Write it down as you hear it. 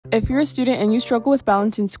If you're a student and you struggle with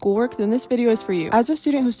balancing schoolwork, then this video is for you. As a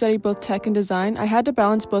student who studied both tech and design, I had to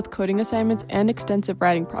balance both coding assignments and extensive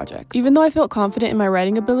writing projects. Even though I felt confident in my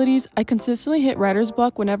writing abilities, I consistently hit writer's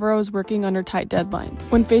block whenever I was working under tight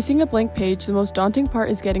deadlines. When facing a blank page, the most daunting part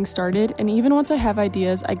is getting started, and even once I have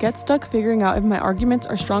ideas, I get stuck figuring out if my arguments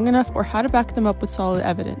are strong enough or how to back them up with solid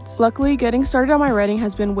evidence. Luckily, getting started on my writing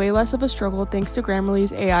has been way less of a struggle thanks to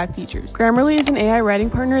Grammarly's AI features. Grammarly is an AI writing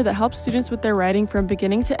partner that helps students with their writing from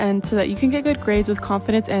beginning to end so that you can get good grades with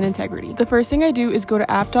confidence and integrity. The first thing I do is go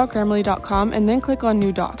to app.grammarly.com and then click on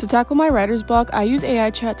New Doc. To tackle my writer's block, I use AI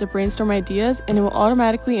chat to brainstorm ideas, and it will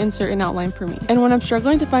automatically insert an outline for me. And when I'm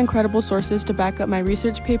struggling to find credible sources to back up my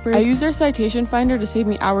research papers, I use their citation finder to save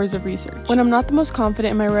me hours of research. When I'm not the most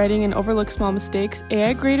confident in my writing and overlook small mistakes,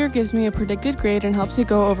 AI Grader gives me a predicted grade and helps me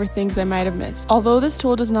go over things I might have missed. Although this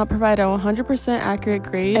tool does not provide a 100% accurate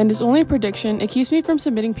grade and is only a prediction, it keeps me from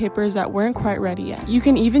submitting papers that weren't quite ready yet. You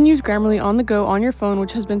can even use Grammarly on the go on your phone,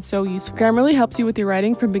 which has been so useful. Grammarly helps you with your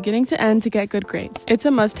writing from beginning to end to get good grades. It's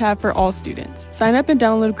a must-have for all students. Sign up and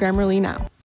download Grammarly now.